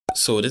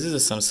So this is a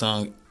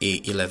Samsung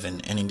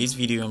A11, and in this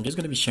video I'm just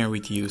going to be sharing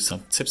with you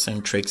some tips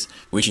and tricks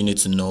which you need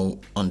to know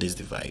on this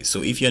device.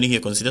 So if you're new here,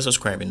 consider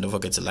subscribing. Don't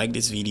forget to like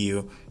this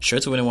video, share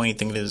it with anyone you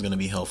think that is going to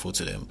be helpful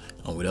to them,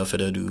 and without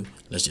further ado,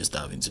 let's just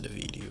dive into the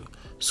video.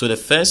 So the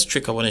first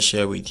trick I want to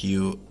share with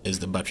you is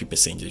the battery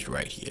percentage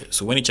right here.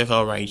 So when you check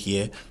out right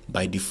here,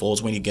 by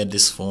default when you get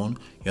this phone,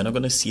 you're not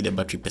going to see the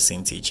battery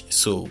percentage.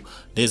 So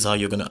this is how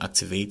you're going to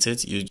activate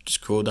it. You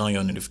scroll down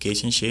your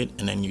notification sheet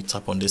and then you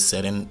tap on this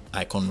setting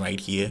icon right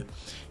here,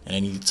 and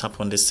then you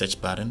tap on this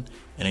search button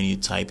and then you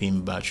type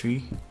in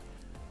battery,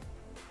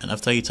 and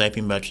after you type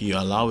in battery you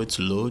allow it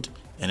to load,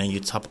 and then you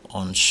tap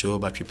on show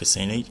battery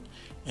percentage,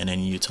 and then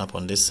you tap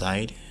on this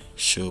side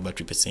show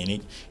battery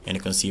percentage, and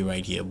you can see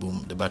right here,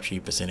 boom, the battery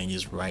percentage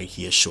is right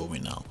here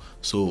showing now.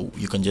 So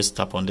you can just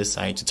tap on this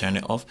side to turn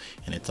it off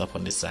and then tap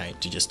on this side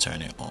to just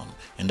turn it on,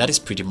 and that is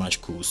pretty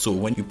much cool. So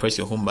when you press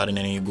your home button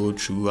and you go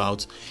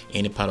throughout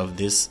any part of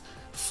this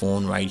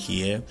phone right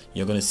here,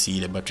 you're going to see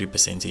the battery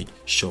percentage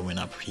showing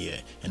up here,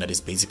 and that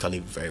is basically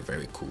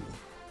very cool.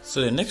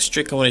 So the next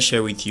trick I want to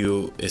share with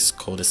you is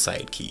called the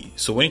side key.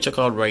 So when you check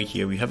out right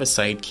here, we have a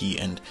side key,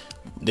 and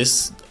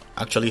this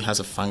actually has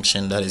a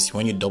function that is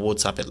when you double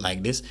tap it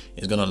like this,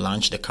 it's going to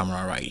launch the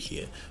camera right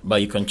here.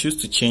 But you can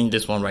choose to change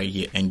this one right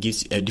here and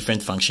gives a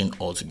different function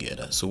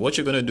altogether. So what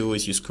you're going to do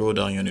is you scroll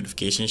down your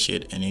notification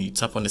sheet and then you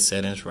tap on the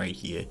settings right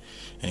here,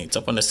 and you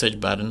tap on the search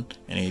button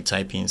and then you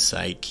type in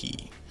side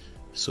key.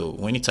 So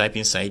when you type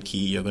in side key,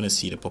 you're going to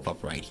see the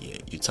pop-up right here.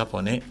 You tap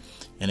on it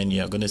and then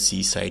you're going to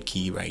see side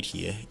key right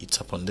here. You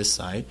tap on this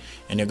side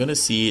and you're going to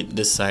see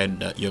this side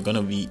that you're going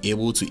to be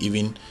able to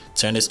even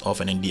turn this off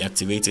and then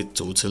deactivate it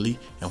totally.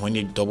 And when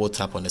you double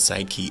tap on the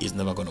side key, it's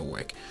never going to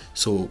work.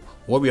 So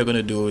what we are going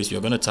to do is you're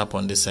going to tap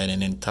on this side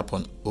and then tap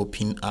on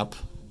open app.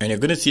 And you're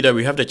going to see that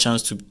we have the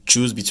chance to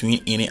choose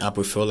between any app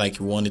we feel like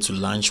we want it to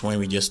launch when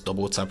we just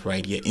double tap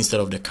right here instead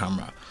of the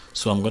camera.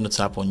 So I'm going to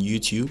tap on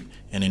YouTube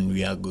and then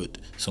we are good.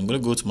 So I'm going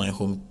to go to my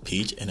home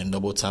page and then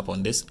double tap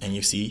on this, and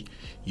you see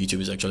YouTube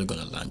is actually going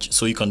to launch.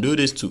 So you can do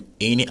this to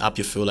any app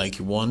you feel like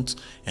you want,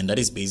 and that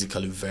is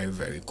basically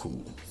very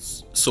cool.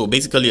 So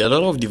basically a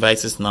lot of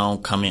devices now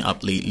coming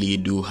up lately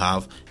do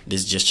have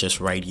this gestures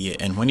right here,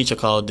 and when you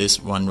check out this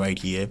one right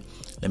here,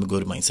 let me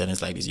go to my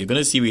settings like this, you're going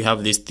to see we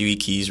have these three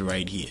keys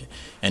right here,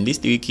 and these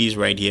three keys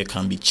right here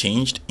can be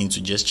changed into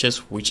gestures,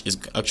 which is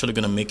actually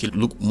going to make it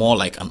look more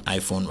like an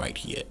iPhone right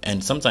here.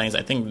 And sometimes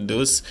I think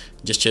those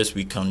gestures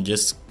we can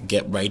just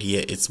get right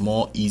here, it's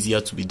more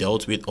easier to be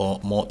dealt with or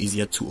more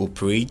easier to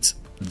operate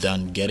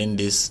than getting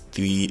these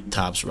three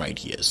tabs right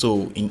here.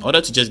 So in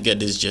order to just get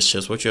these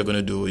gestures, what you're going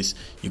to do is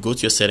you go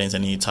to your settings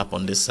and then you tap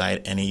on this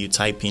side and then you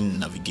type in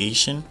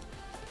navigation.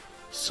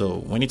 So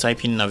when you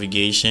type in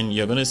navigation,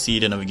 you're going to see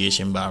the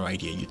navigation bar right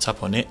here. You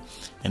tap on it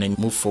and then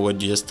move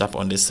forward, you just tap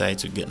on this side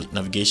to get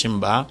navigation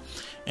bar,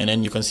 and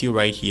then you can see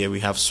right here we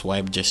have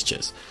swipe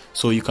gestures.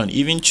 So you can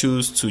even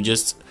choose to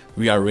just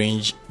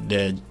rearrange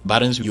the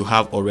buttons you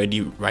have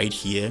already right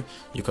here.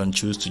 You can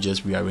choose to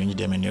just rearrange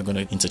them and you're going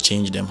to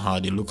interchange them how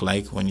they look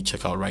like. When you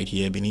check out right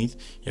here beneath,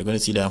 you're going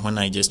to see that when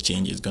I just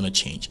change, it's going to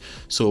change.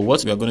 So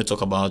what we are going to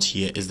talk about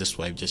here is the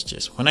swipe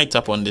gestures. When I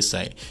tap on this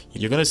side,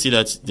 you're going to see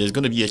that there's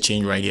going to be a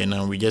change right here.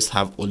 Now we just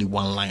have only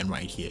one line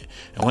right here,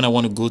 and when I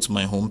want to go to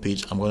my home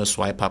page, I'm going to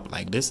swipe up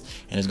like this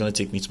and it's going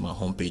to take me to my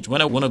home page.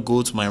 When I want to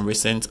go to my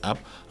recent app,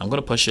 I'm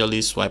going to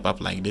partially swipe up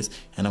like this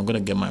and I'm going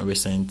to get my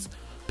recent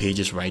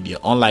pages right here,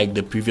 unlike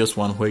the previous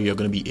one where you're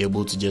going to be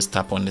able to just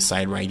tap on the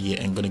side right here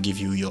and going to give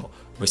you your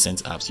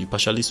recent apps. You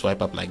partially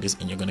swipe up like this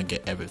and you're going to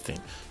get everything.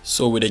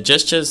 So with the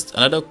gestures,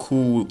 another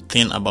cool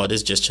thing about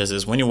these gestures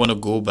is when you want to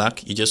go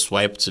back, you just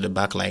swipe to the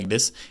back like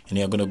this and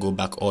you're going to go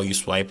back, or you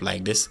swipe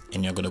like this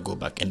and you're going to go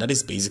back, and that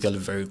is basically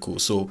very cool.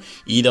 So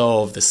either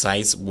of the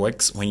sides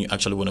works when you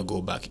actually want to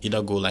go back,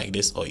 either go like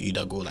this or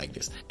either go like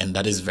this, and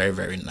that is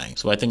very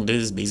nice. So I think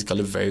this is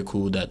basically very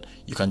cool that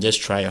you can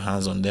just try your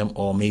hands on them,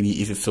 or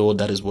maybe if you feel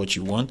that is what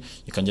you want,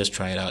 you can just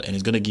try it out, and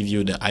it's going to give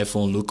you the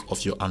iPhone look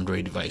of your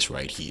Android device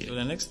right here.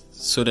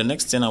 So the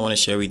next thing I want to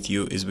share with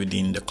you is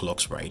within the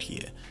clocks right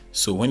here.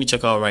 So when you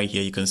check out right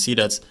here, you can see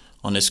that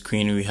on the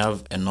screen we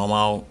have a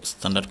normal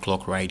standard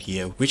clock right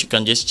here, which you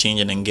can just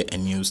change and then get a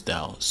new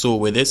style. So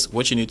with this,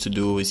 what you need to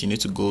do is you need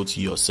to go to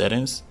your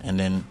settings, and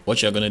then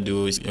what you're going to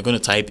do is you're going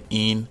to type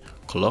in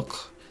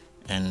clock,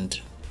 and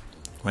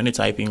when you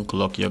type in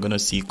clock, you're going to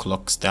see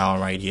clock style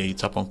right here. You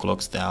tap on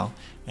clock style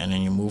and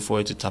then you move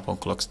forward to tap on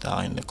clock style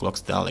and the clock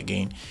style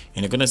again,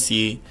 and you're going to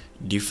see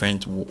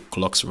different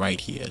clocks right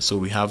here. So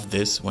we have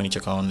this, when you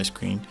check out on the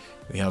screen,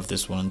 we have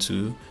this one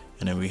too,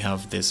 and then we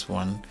have this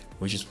one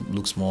which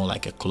looks more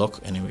like a clock,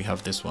 and then we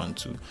have this one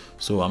too.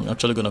 So I'm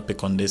actually going to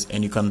pick on this,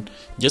 and you can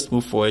just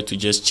move forward to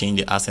just change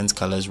the accent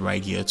colors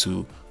right here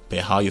to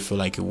how you feel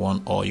like you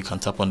want, or you can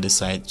tap on this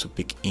side to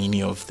pick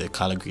any of the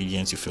color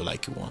gradients you feel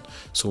like you want.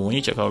 So when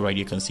you check out right,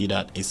 you can see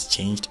that it's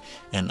changed,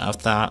 and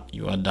after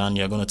you are done,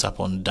 you're going to tap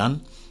on done,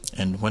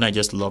 and when I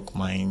just lock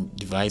my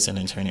device and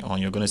then turn it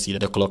on, you're going to see that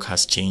the clock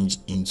has changed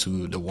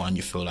into the one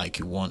you feel like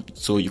you want.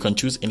 So you can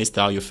choose any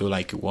style you feel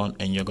like you want,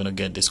 and you're going to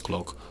get this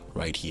clock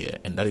right here,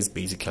 and that is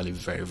basically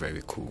very,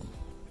 very cool.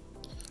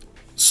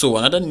 So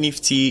another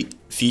nifty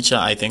feature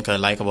I think I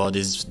like about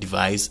this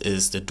device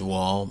is the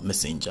dual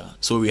messenger.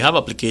 So we have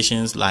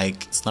applications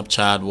like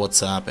Snapchat,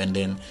 WhatsApp, and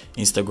then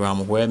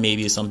Instagram, where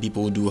maybe some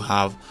people do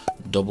have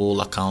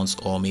double accounts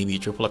or maybe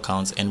triple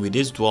accounts, and with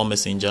this dual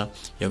messenger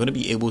you're going to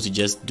be able to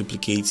just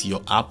duplicate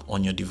your app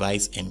on your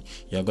device, and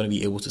you're going to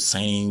be able to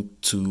sign in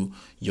to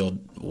your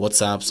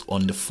WhatsApps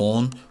on the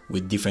phone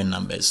with different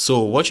numbers.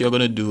 So what you're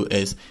going to do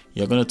is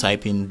you're going to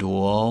type in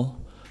dual,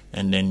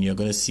 and then you're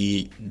going to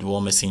see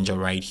dual messenger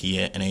right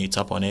here, and then you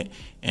tap on it,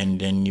 and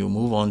then you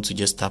move on to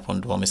just tap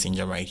on dual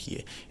messenger right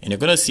here, and you're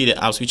going to see the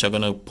apps which are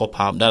going to pop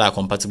up that are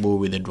compatible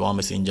with the dual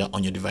messenger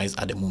on your device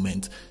at the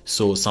moment.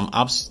 So some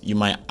apps, you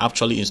might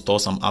actually install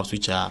some apps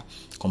which are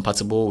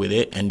compatible with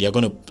it, and they're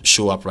going to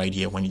show up right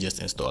here when you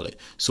just install it.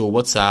 So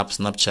WhatsApp,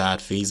 Snapchat,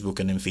 Facebook,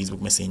 and then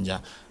Facebook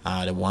Messenger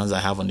are the ones I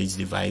have on this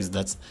device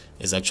that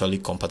is actually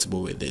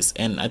compatible with this.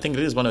 And I think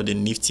this is one of the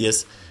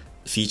niftiest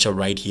feature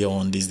right here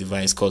on this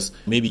device, because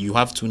maybe you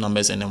have two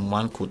numbers and then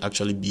one could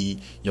actually be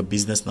your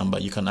business number.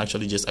 You can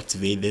actually just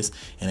activate this,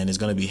 and then it's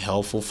going to be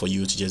helpful for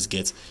you to just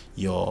get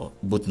your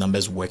both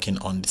numbers working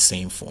on the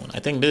same phone. I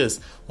think this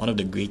is one of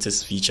the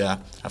greatest feature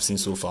I've seen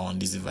so far on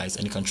this device,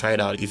 and you can try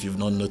it out if you've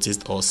not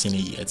noticed or seen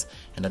it yet,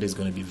 and that is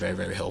going to be very,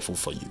 very helpful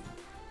for you.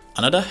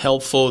 Another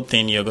helpful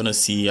thing you're going to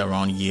see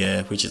around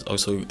here, which is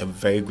also a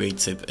very great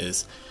tip,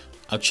 is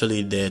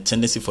actually the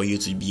tendency for you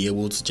to be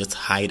able to just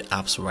hide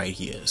apps right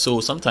here.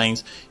 So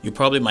sometimes you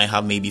probably might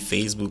have maybe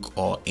Facebook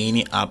or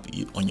any app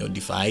on your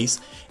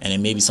device, and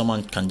then maybe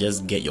someone can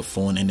just get your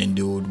phone, and then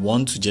they would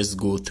want to just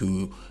go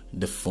through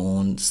the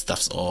phone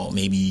stuffs or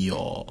maybe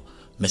your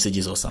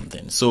messages or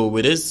something. So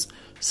with this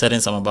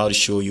settings I'm about to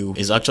show you,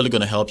 is actually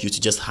going to help you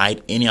to just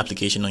hide any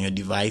application on your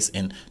device,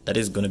 and that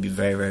is going to be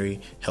very, very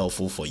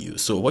helpful for you.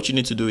 So what you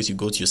need to do is you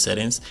go to your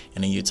settings,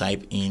 and then you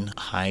type in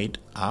hide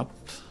app.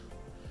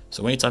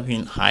 So when you type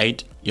in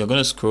hide, you're going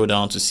to scroll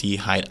down to see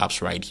hide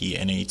apps right here,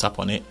 and then you tap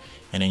on it,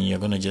 and then you're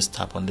going to just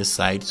tap on this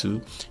side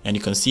too, and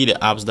you can see the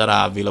apps that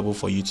are available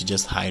for you to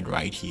just hide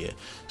right here.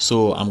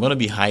 So I'm going to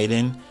be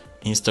hiding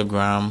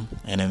Instagram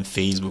and then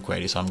Facebook right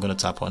here. So I'm going to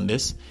tap on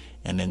this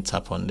and then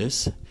tap on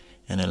this,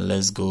 and then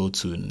let's go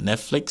to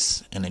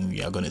Netflix, and then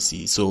we are going to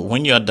see. So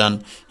when you are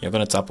done, you're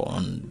going to tap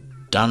on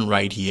done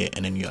right here,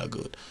 and then you are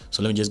good.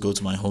 So let me just go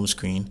to my home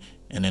screen,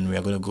 and then we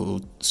are going to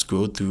go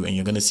scroll through, and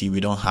you're going to see we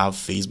don't have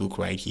Facebook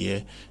right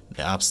here,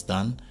 the app's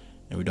done,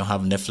 and we don't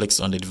have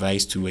Netflix on the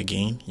device too.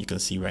 Again, you can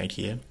see right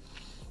here,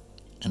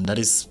 and that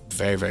is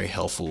very, very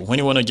helpful. When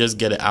you want to just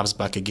get the apps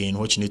back again,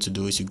 what you need to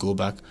do is you go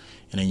back,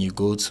 and then you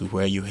go to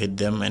where you hid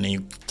them, and then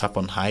you tap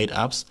on hide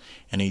apps,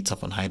 and then you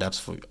tap on hide apps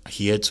for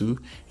here too,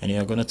 and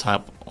you're going to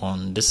tap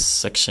on this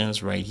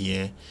sections right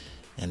here,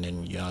 and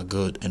then you are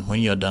good. And when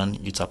you're done,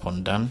 you tap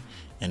on done,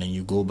 and then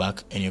you go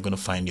back, and you're going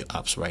to find your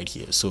apps right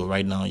here. So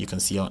right now you can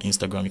see our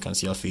Instagram, you can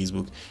see our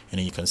Facebook, and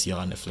then you can see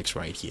our Netflix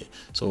right here.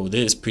 So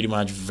this is pretty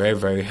much very,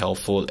 very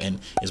helpful, and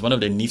it's one of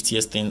the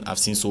niftiest things I've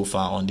seen so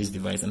far on this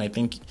device, and I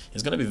think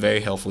it's going to be very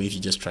helpful if you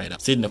just try it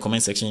out. Say in the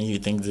comment section if you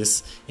think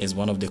this is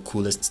one of the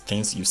coolest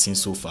things you've seen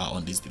so far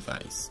on this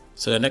device.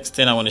 So the next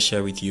thing I want to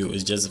share with you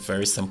is just a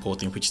very simple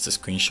thing, which is a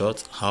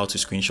screenshot. How to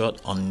screenshot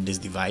on this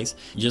device.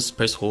 You just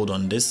press hold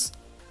on this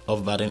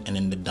off button and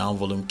then the down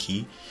volume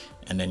key,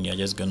 and then you're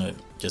just gonna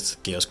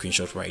just get your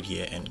screenshot right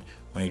here, and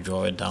when you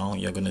draw it down,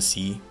 you're gonna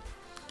see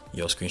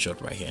your screenshot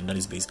right here, and that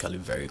is basically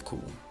very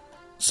cool.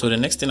 So the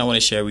next thing I want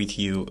to share with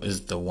you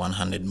is the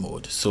one-handed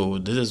mode. So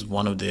this is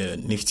one of the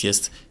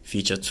niftiest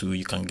feature too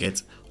you can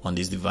get on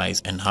this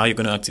device, and how you're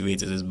going to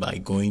activate it is by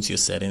going to your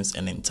settings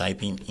and then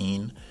typing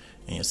in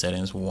your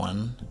settings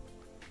one-handed,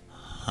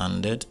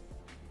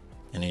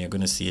 and then you're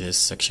going to see this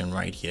section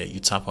right here. You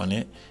tap on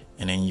it,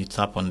 and then you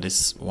tap on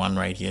this one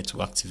right here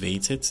to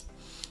activate it,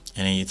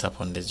 and then you tap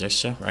on the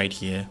gesture right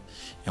here.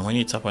 And when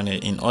you tap on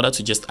it, in order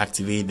to just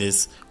activate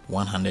this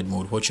one-handed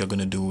mode, what you're going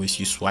to do is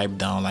you swipe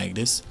down like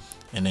this,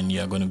 and then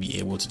you're going to be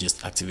able to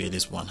just activate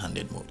this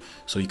one-handed mode.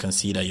 So you can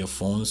see that your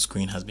phone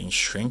screen has been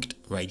shrinked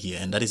right here,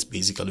 and that is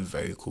basically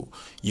very cool.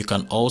 You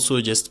can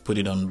also just put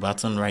it on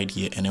button right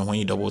here, and then when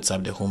you double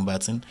tap the home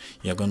button,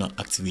 you're going to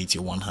activate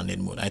your one-handed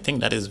mode. I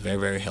think that is very,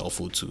 very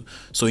helpful too.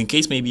 So in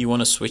case maybe you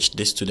want to switch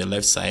this to the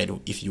left side,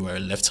 if you are a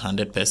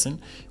left-handed person,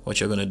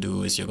 what you're going to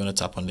do is you're going to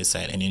tap on this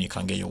side, and then you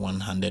can get your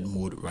one-handed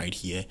mode right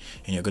here,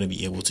 and you're going to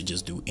be able to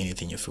just do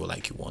anything you feel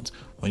like you want.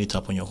 When you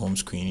tap on your home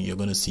screen, you're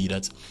going to see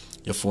that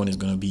your phone is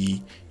going to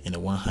be in the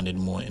one-handed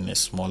mode in a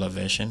smaller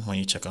version. When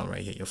you check out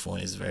right here, your phone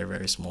is very,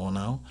 very small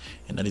now,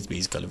 and that is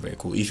basically very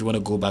cool. If you want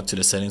to go back to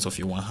the settings of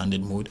your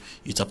one-handed mode,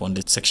 you tap on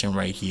this section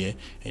right here,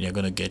 and you're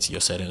going to get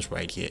your settings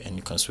right here, and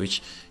you can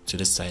switch to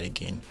this side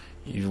again.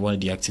 If you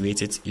want to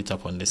deactivate it, you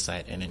tap on this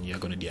side, and then you're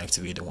going to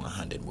deactivate the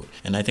one-handed mode.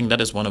 And I think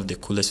that is one of the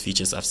coolest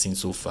features I've seen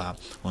so far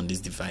on this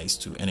device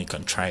too, and you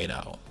can try it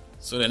out.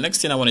 So the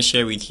next thing I want to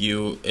share with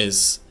you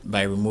is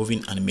by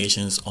removing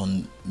animations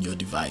on your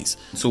device.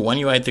 So One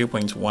UI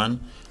 3.1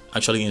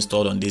 actually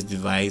installed on this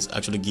device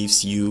actually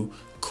gives you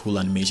cool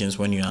animations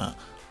when you are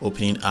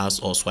opening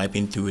apps or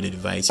swiping through the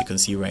device. You can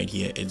see right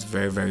here it's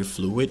very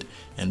fluid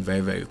and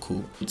very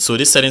cool. So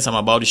these settings I'm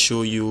about to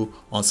show you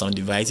on some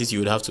devices, you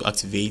would have to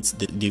activate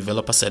the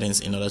developer settings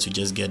in order to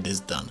just get this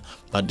done,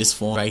 but this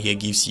phone right here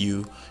gives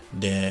you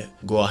the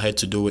go ahead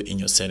to do it in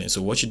your settings.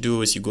 So what you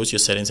do is you go to your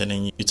settings and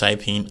then you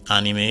type in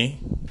anime,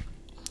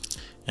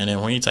 and then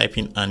when you type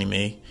in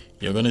anime,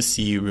 you're gonna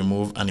see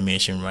remove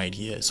animation right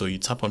here. So you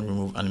tap on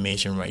remove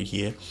animation right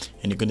here,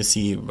 and you're gonna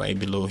see right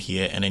below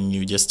here, and then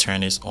you just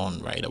turn this on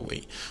right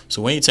away.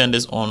 So when you turn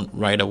this on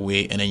right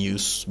away and then you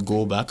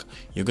go back,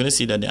 you're gonna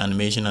see that the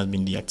animation has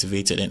been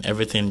deactivated and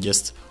everything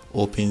just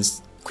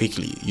opens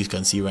quickly. You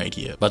can see right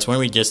here. But when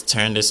we just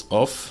turn this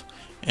off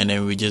and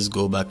then we just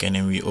go back and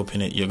then we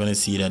open it, you're gonna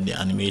see that the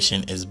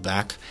animation is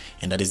back,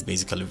 and that is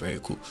basically very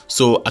cool.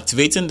 So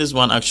activating this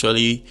one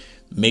actually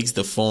makes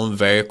the phone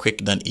very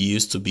quick than it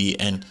used to be.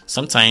 And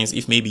sometimes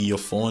if maybe your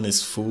phone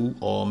is full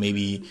or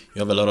maybe you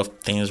have a lot of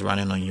things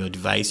running on your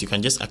device, you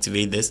can just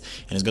activate this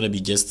and it's going to be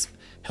just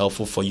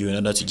helpful for you in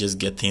order to just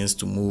get things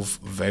to move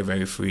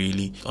very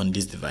freely on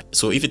this device.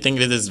 So if you think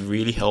this is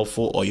really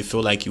helpful, or you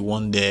feel like you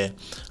want the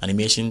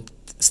animation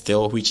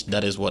still, which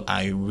that is what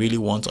I really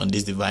want on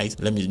this device,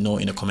 let me know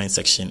in the comment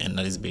section, and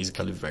that is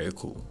basically very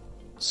cool.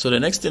 So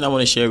the next thing I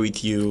want to share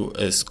with you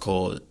is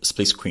called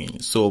split screen.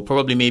 So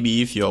probably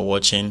maybe if you're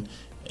watching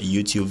a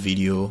YouTube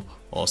video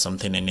or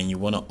something and then you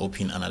want to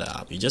open another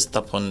app, you just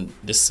tap on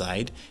this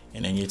side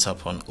and then you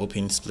tap on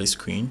open split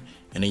screen,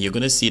 and then you're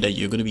going to see that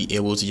you're going to be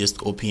able to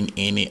just open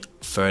any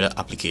further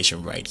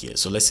application right here.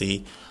 So let's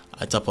say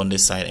I tap on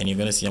this side and you're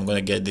going to see I'm going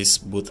to get this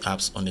both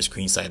apps on the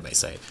screen side by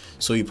side.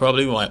 So you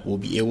probably will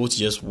be able to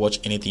just watch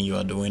anything you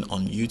are doing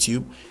on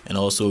YouTube and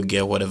also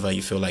get whatever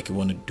you feel like you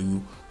want to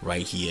do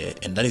right here,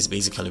 and that is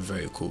basically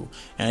very cool.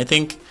 And I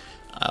think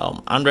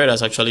Android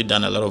has actually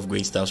done a lot of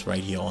great stuff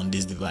right here on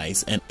this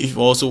device. And if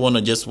you also want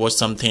to just watch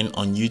something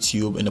on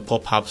YouTube in the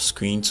pop-up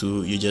screen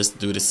too, you just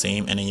do the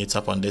same, and then you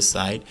tap on this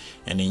side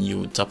and then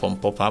you tap on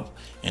pop-up,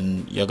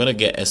 and you're gonna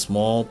get a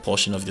small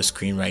portion of the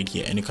screen right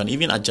here, and you can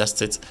even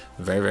adjust it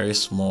very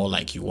small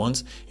like you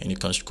want, and you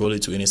can scroll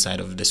it to any side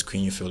of the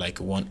screen you feel like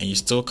you want, and you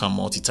still can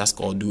multitask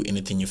or do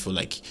anything you feel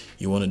like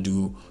you want to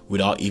do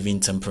without even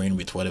tampering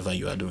with whatever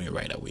you are doing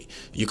right away.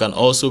 You can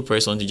also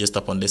press on to just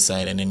tap on this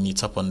side and then you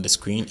tap on the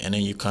screen, and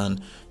then you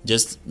can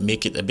just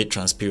make it a bit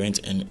transparent,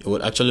 and it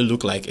would actually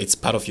look like it's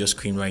part of your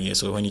screen right here.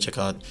 So when you check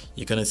out,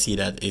 you're gonna see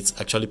that it's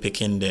actually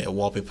picking the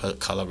wallpaper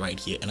color right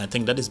here, and I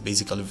think that is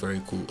basically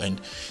very cool. And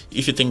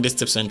if you think these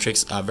tips and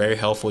tricks are very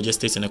helpful, just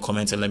state in the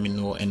comments and let me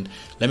know, and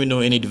let me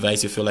know any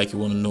device you feel like you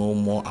want to know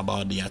more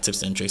about the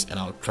tips and tricks, and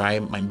I'll try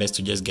my best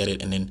to just get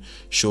it and then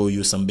show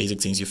you some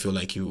basic things you feel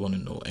like you want to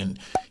know. And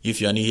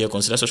if you are new here,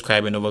 consider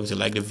subscribing, don't forget to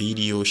like the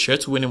video, share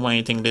to anyone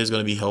you think this is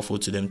going to be helpful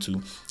to them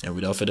too. And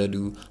without further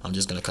ado, I'm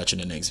just going to catch you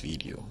in the next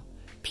video.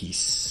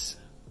 Peace.